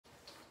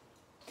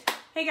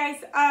Hey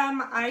guys,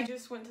 I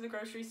just went to the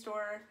grocery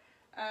store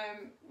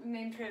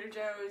named Trader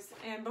Joe's,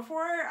 and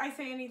before I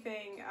say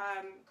anything,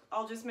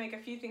 I'll just make a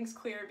few things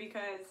clear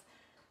because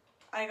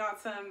I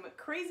got some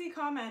crazy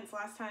comments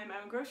last time I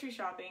went grocery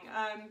shopping.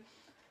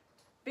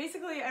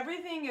 Basically,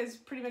 everything is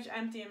pretty much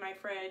empty in my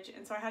fridge,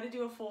 and so I had to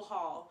do a full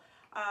haul.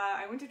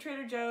 I went to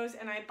Trader Joe's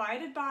and I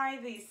abided by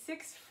the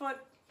 6-foot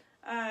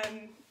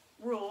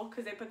rule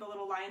because they put the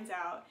little lines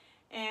out,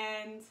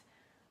 and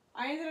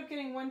I ended up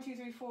getting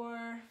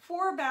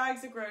 4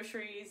 bags of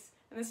groceries,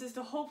 and this is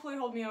to hopefully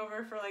hold me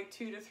over for like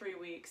 2 to 3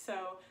 weeks.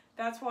 So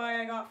that's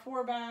why I got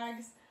 4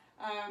 bags.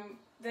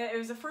 It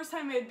was the first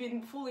time it had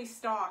been fully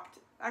stocked.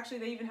 Actually,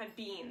 they even had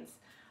beans,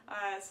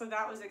 so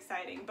that was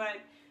exciting. But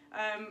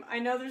I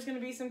know there's going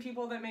to be some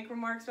people that make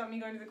remarks about me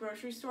going to the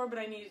grocery store, but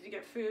I needed to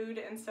get food,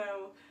 and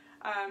so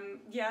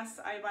yes,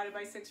 I abided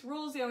by 6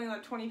 rules. They only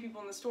let 20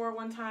 people in the store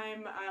one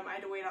time. I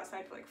had to wait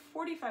outside for like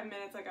 45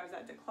 minutes like I was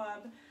at the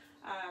club.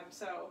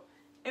 So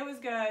it was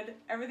good.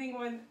 Everything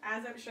went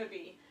as it should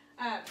be.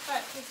 But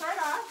to start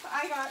off,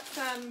 I got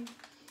some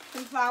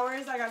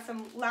flowers. I got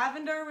some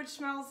lavender, which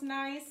smells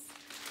nice.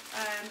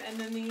 And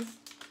then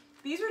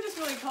these were just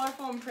really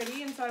colorful and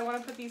pretty, and so I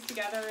want to put these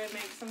together and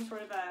make some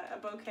sort of a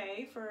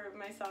bouquet for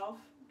myself,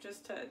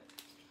 just to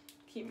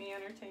keep me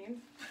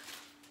entertained.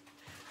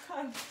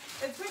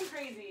 It's been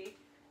crazy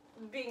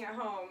being at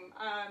home.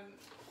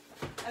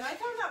 And I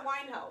found that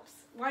wine helps.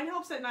 Wine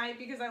helps at night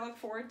because I look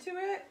forward to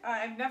it.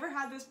 I've never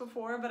had this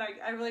before, but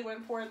I really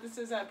went for it. This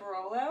is a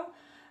Barolo,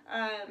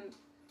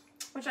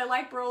 which I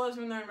like Barolos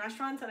when they're in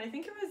restaurants, and I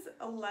think it was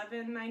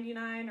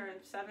 $11.99 or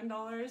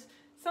 $7,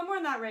 somewhere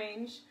in that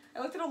range.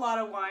 I looked at a lot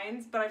of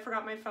wines, but I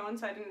forgot my phone,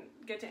 so I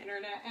didn't get to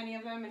internet any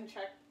of them and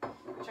check how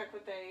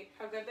good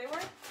they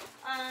were.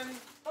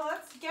 But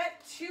let's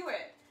get to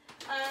it.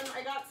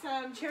 I got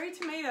some cherry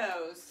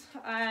tomatoes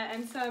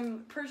and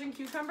some Persian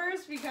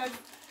cucumbers because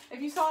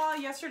if you saw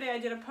yesterday, I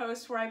did a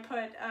post where I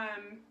put,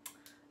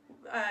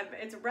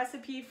 it's a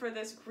recipe for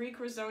this Greek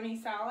risotto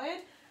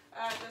salad.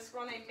 This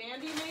girl named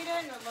Mandy made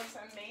it, and it looks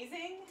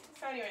amazing.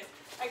 So anyways,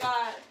 I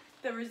got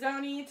the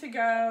risotto to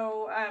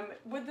go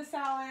with the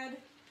salad,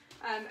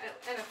 and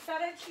a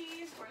feta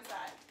cheese. Where's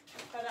that?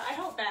 I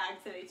helped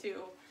bag today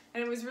too,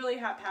 and it was really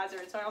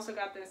haphazard. So I also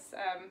got this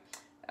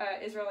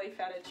Israeli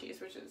feta cheese,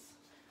 which is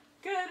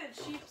good.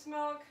 It's sheep's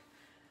milk.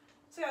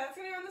 So yeah, that's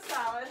gonna go on the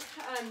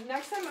salad.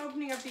 Next I'm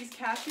opening up these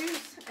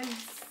cashews, and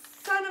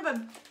son of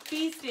a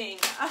bee sting.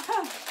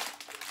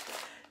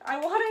 I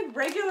wanted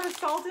regular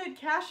salted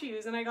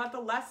cashews, and I got the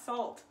less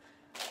salt.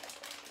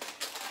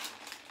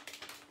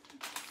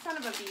 Son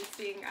of a bee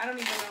sting. I don't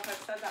even know if I've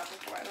said that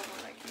before. I don't know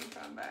where that came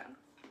from, but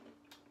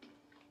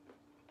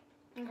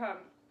okay.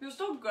 They're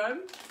still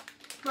good,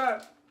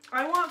 but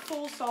I want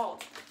full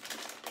salt.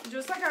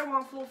 Just like I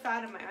want full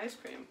fat in my ice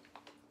cream.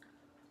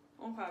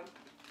 Okay.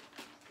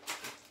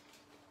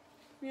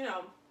 You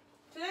know,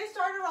 today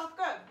started off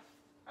good.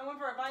 I went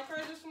for a bike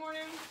ride this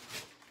morning.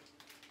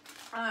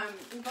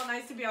 It felt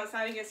nice to be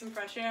outside and get some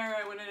fresh air.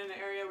 I went in an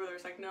area where there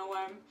was like no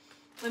one.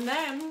 And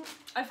then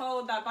I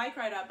followed that bike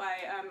ride up by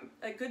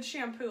a good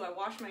shampoo. I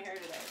washed my hair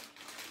today.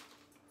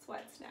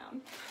 Sweats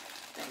down.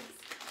 Thanks.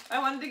 I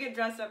wanted to get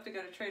dressed up to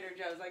go to Trader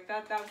Joe's. Like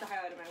that was the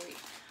highlight of my week.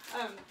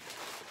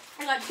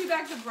 I got 2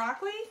 bags of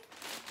broccoli.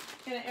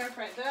 Gonna air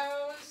fry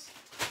those.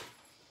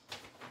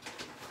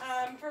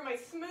 For my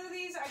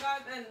smoothies, I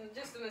got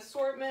just an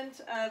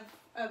assortment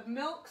of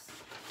milks.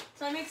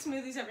 So I make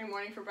smoothies every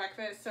morning for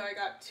breakfast. So I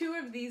got 2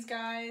 of these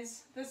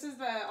guys. This is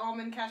the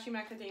almond cashew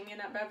macadamia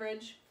nut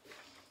beverage.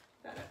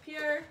 That up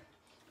here.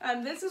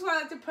 This is what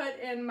I like to put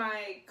in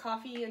my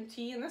coffee and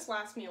tea, and this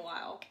lasts me a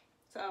while.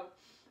 So,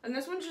 and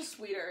this one's just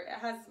sweeter. It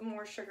has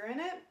more sugar in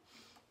it.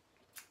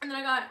 And then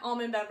I got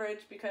almond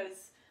beverage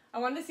because I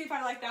wanted to see if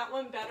I like that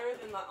one better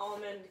than the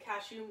almond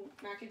cashew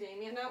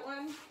macadamia nut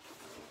one.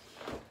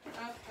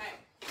 Okay.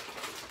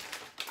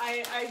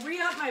 I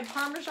re-upped my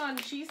Parmesan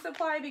cheese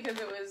supply because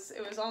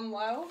it was on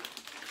low.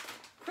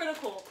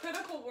 Critical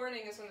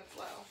warning is when it's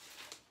low.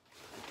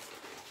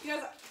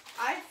 Because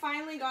I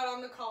finally got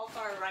on the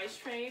cauliflower rice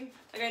train.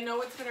 Like, I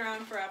know it's been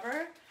around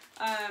forever,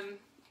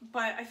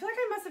 but I feel like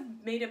I must have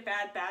made a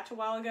bad batch a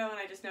while ago and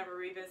I just never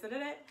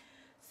revisited it.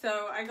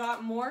 So I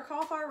got more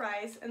cauliflower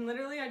rice, and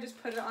literally I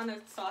just put it on a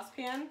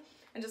saucepan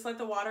and just let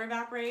the water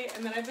evaporate,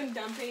 and then I've been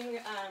dumping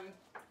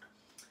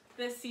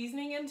this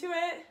seasoning into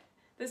it.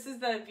 This is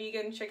the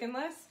vegan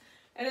chickenless,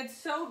 and it's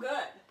so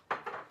good.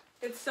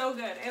 It's so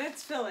good, and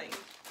it's filling.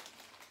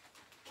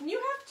 Can you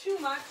have too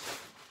much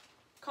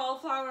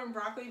cauliflower and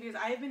broccoli? Because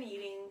I've been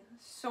eating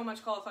so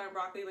much cauliflower and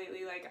broccoli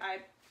lately. Like I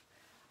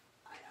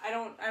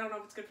don't know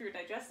if it's good for your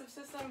digestive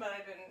system, but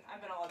I've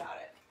been all about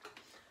it.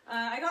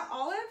 I got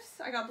olives.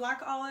 I got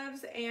black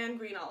olives and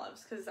green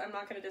olives because I'm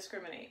not going to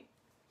discriminate.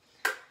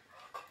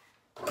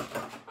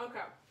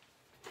 Okay,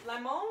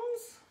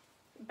 lemons.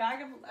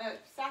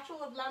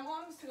 Satchel of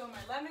lemons to go in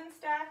my lemon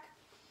stack.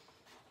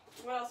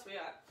 What else we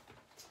got?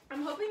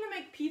 I'm hoping to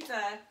make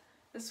pizza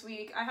this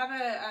week. I have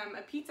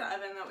a pizza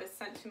oven that was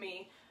sent to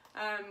me,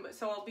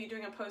 so I'll be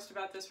doing a post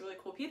about this really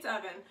cool pizza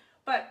oven.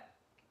 But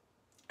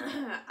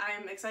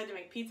I'm excited to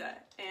make pizza.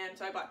 And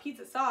so I bought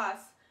pizza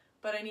sauce,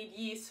 but I need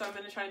yeast, so I'm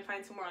going to try and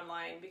find some more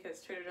online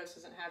because Trader Joe's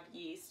doesn't have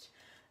yeast.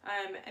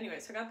 Anyway,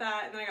 so I got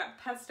that, and then I got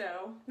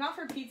pesto. Not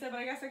for pizza, but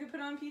I guess I could put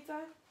it on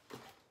pizza.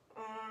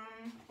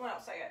 What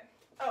else I get?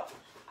 Oh,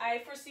 I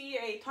foresee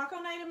a taco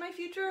night in my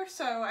future,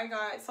 so I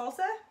got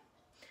salsa.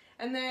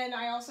 And then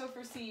I also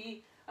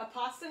foresee a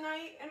pasta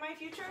night in my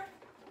future.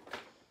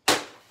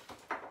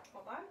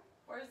 Hold on.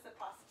 Where's the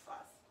pasta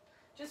sauce?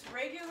 Just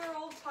regular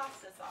old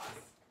pasta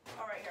sauce.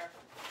 Oh, right here.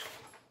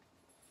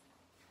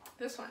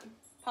 This one.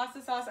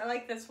 Pasta sauce. I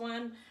like this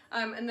one.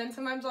 And then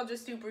sometimes I'll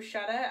just do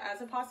bruschetta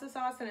as a pasta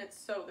sauce, and it's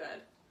so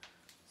good.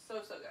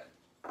 So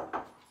good.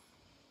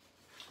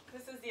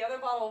 This is the other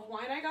bottle of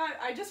wine I got.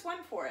 I just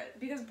went for it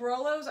because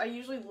Barolos I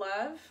usually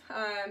love.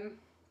 I'm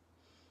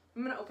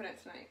gonna open it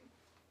tonight.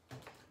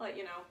 I'll let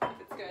you know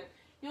if it's good.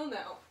 You'll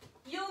know.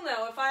 You'll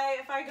know if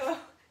I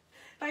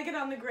get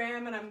on the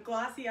gram and I'm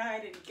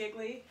glossy-eyed and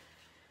giggly.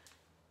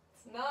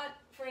 It's not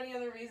for any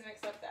other reason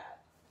except that.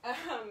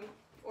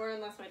 Or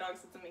unless my dog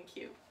said something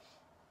cute.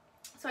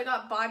 So I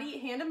got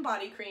hand and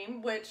body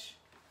cream, which,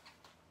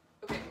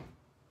 okay,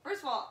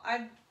 first of all,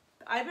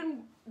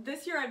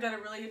 this year I've done a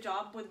really good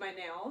job with my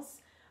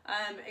nails,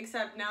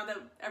 except now that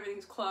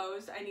everything's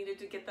closed, I needed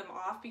to get them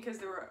off because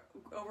they were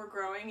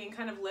overgrowing and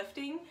kind of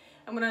lifting.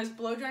 And when I was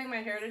blow drying my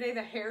hair today,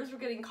 the hairs were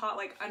getting caught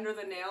like under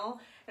the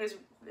nail. It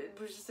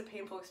was just a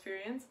painful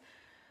experience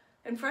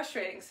and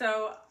frustrating.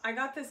 So I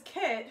got this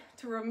kit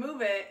to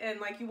remove it, and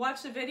like you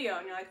watch the video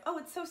and you're like, oh,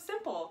 it's so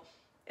simple.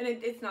 And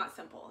it's not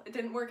simple. It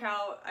didn't work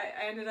out.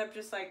 I ended up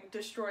just like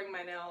destroying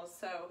my nails.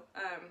 So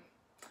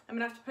I'm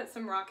gonna have to put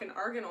some rock and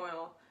argan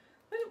oil.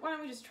 Why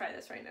don't we just try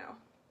this right now?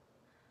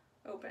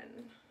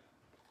 Open.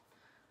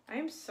 I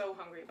am so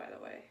hungry, by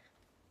the way.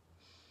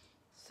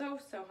 So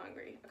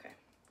hungry. Okay,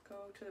 go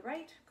to the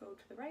right, go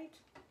to the right,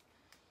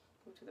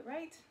 go to the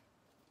right.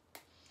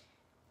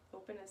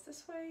 Open is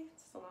this way.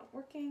 It's still not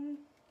working.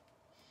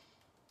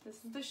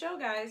 This is the show,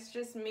 guys.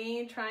 Just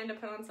me trying to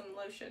put on some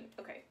lotion.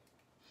 Okay.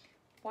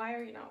 Why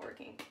are you not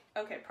working?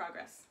 Okay,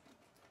 progress.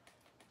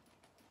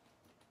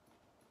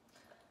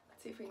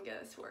 Let's see if we can get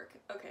this to work.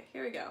 Okay,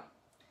 here we go.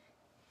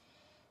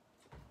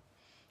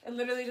 It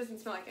literally doesn't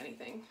smell like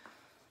anything.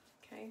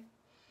 Okay.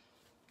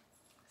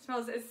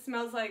 It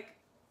smells like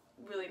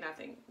really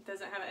nothing. It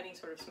doesn't have any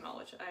sort of smell,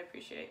 which I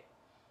appreciate.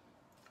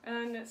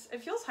 And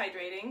it feels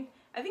hydrating.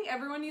 I think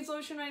everyone needs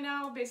lotion right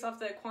now based off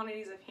the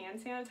quantities of hand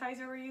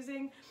sanitizer we're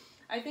using.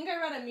 I think I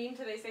read a meme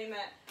today saying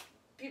that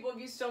people have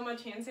used so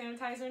much hand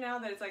sanitizer now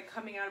that it's like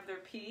coming out of their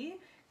pee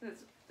because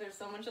there's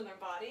so much in their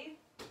body.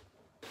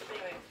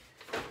 Anyway,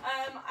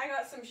 I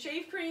got some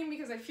shave cream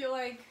because I feel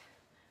like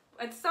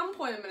at some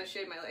point I'm going to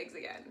shave my legs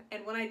again.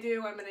 And when I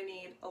do, I'm going to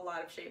need a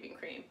lot of shaving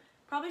cream.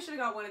 Probably should have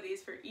got one of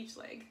these for each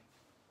leg.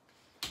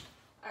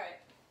 Alright.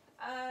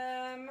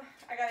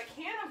 I got a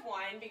can of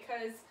wine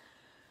because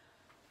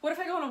what if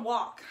I go on a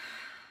walk?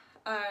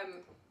 I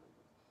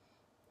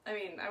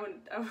mean, I would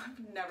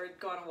never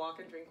go on a walk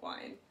and drink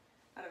wine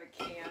out of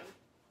a can.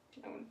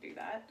 I wouldn't do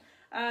that.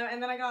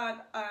 And then I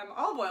got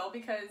olive oil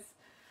because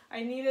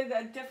I needed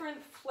a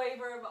different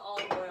flavor of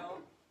olive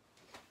oil.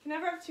 You can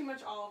never have too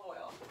much olive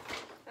oil.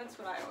 That's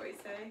what I always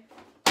say.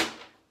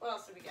 What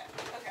else did we get?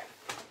 Okay.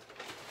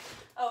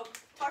 Oh,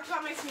 talked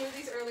about my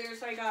smoothies earlier,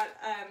 so I got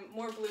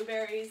more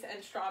blueberries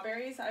and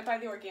strawberries. I buy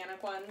the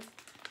organic ones.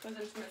 Those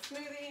into my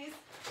smoothies.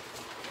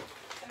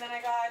 And then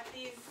I got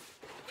these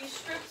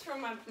strips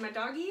from my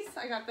doggies.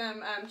 I got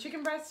them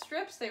chicken breast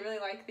strips. They really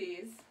like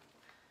these.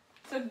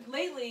 So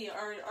lately,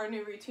 our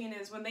new routine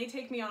is when they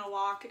take me on a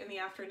walk in the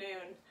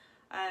afternoon,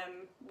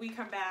 we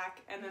come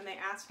back and then they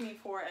ask me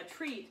for a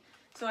treat.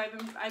 So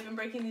I've been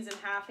breaking these in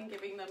half and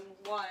giving them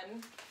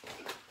one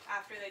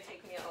after they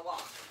take me on a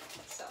walk.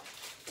 So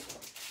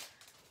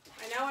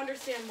I now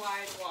understand why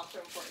the walks are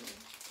important.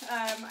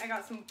 I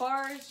got some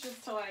bars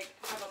just to like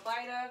have a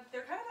bite of.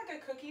 They're kind of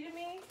like a cookie to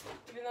me,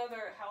 even though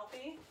they're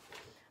healthy.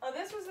 Oh,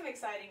 this was an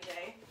exciting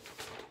day.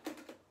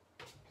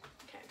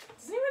 Okay.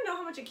 Does anyone know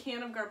how much a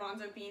can of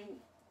garbanzo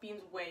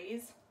beans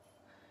weighs?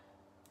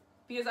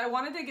 Because I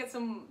wanted to get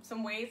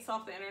some weights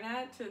off the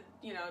internet to,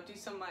 you know, do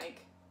some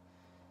like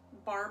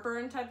bar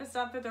burn type of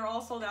stuff, but they're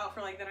all sold out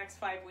for like the next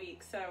 5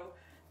 weeks. So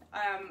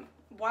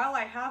while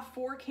I have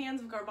 4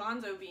 cans of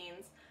garbanzo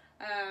beans,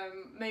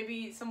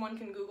 maybe someone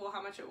can Google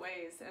how much it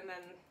weighs, and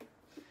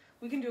then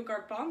we can do a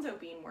garbanzo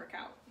bean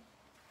workout.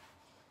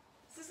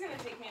 This is going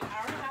to take me an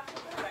hour and a half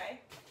to put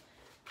away.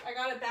 I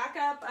got a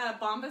backup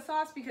bomba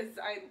sauce because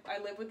I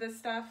live with this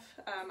stuff.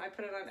 I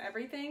put it on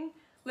everything.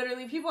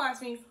 Literally, people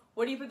ask me,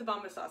 what do you put the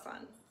bomba sauce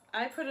on?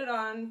 I put it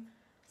on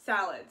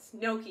salads,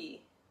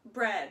 gnocchi,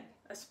 bread,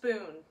 a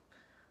spoon.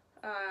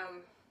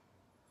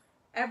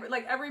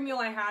 Every meal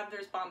I have,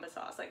 there's bomba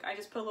sauce. Like, I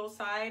just put a little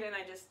side, and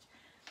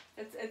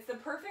it's the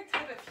perfect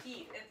type of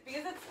heat.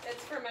 Because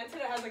it's fermented,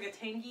 it has like a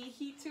tangy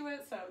heat to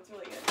it, so it's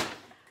really good.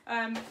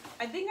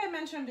 I think I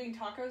mentioned I'm doing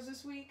tacos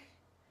this week.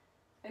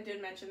 I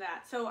did mention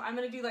that. So I'm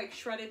going to do like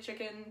shredded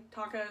chicken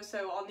tacos,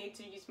 so I'll need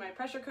to use my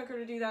pressure cooker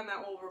to do that, and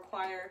that will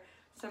require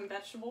some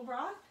vegetable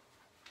broth.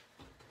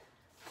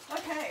 What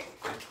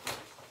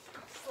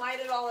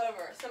all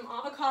over. Some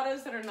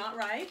avocados that are not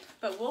ripe,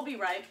 but will be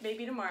ripe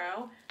maybe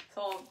tomorrow.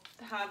 So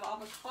I'll have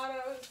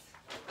avocados.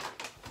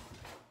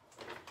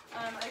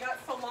 I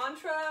got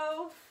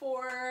cilantro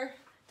for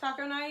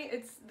taco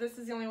night. This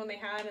is the only one they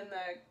had in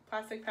the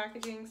plastic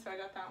packaging, so I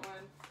got that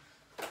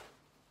one.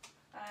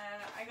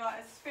 I got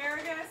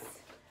asparagus.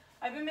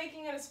 I've been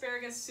making an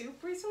asparagus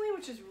soup recently,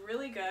 which is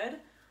really good.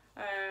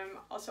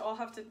 Also, I'll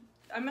have to.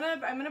 I'm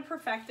gonna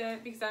perfect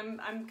it because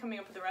I'm coming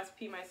up with the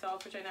recipe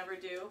myself, which I never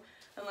do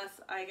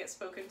unless I get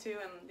spoken to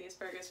and the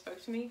asparagus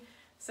spoke to me.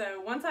 So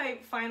once I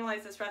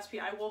finalize this recipe,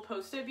 I will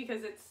post it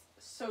because it's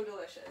so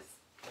delicious.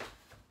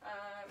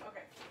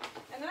 Okay,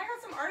 and then I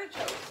got some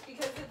artichokes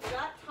because it's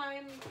that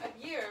time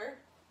of year,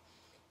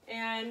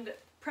 and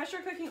pressure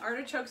cooking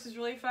artichokes is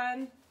really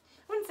fun.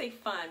 I wouldn't say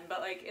fun, but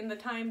like in the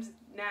times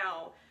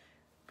now,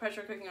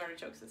 pressure cooking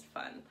artichokes is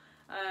fun.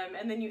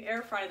 And then you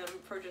air fry them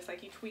for just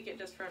like, you tweak it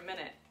just for a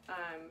minute.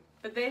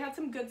 But they had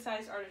some good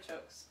sized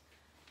artichokes.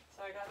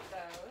 So I got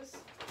those.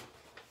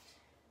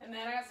 And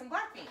then I got some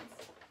black beans.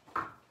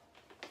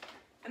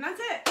 And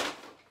that's it.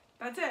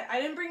 That's it.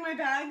 I didn't bring my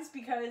bags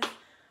because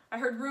I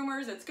heard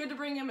rumors it's good to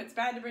bring them, it's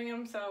bad to bring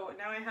them. So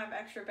now I have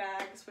extra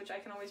bags, which I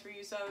can always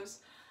reuse those.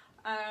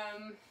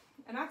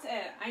 And that's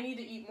it. I need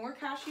to eat more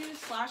cashews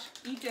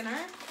 / eat dinner.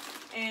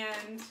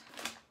 And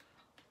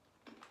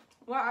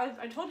well,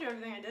 I told you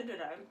everything I did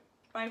today.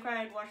 Bike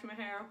ride, wash my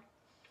hair.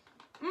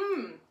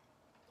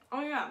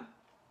 Oh yeah.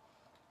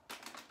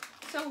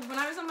 So when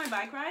I was on my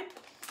bike ride,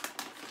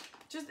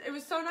 it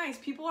was so nice.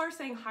 People are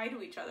saying hi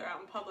to each other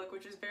out in public,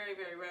 which is very,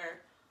 very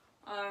rare.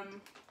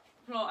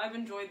 Well, I've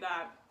enjoyed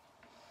that.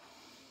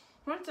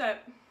 That's it.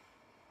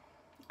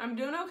 I'm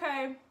doing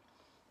okay.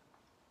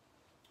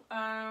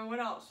 What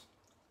else?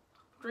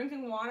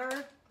 Drinking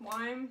water,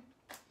 wine.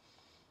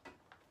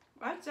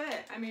 That's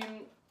it. I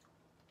mean,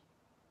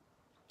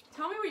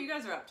 tell me what you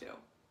guys are up to.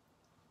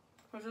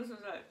 Because this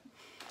is it.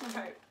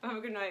 Okay, have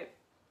a good night.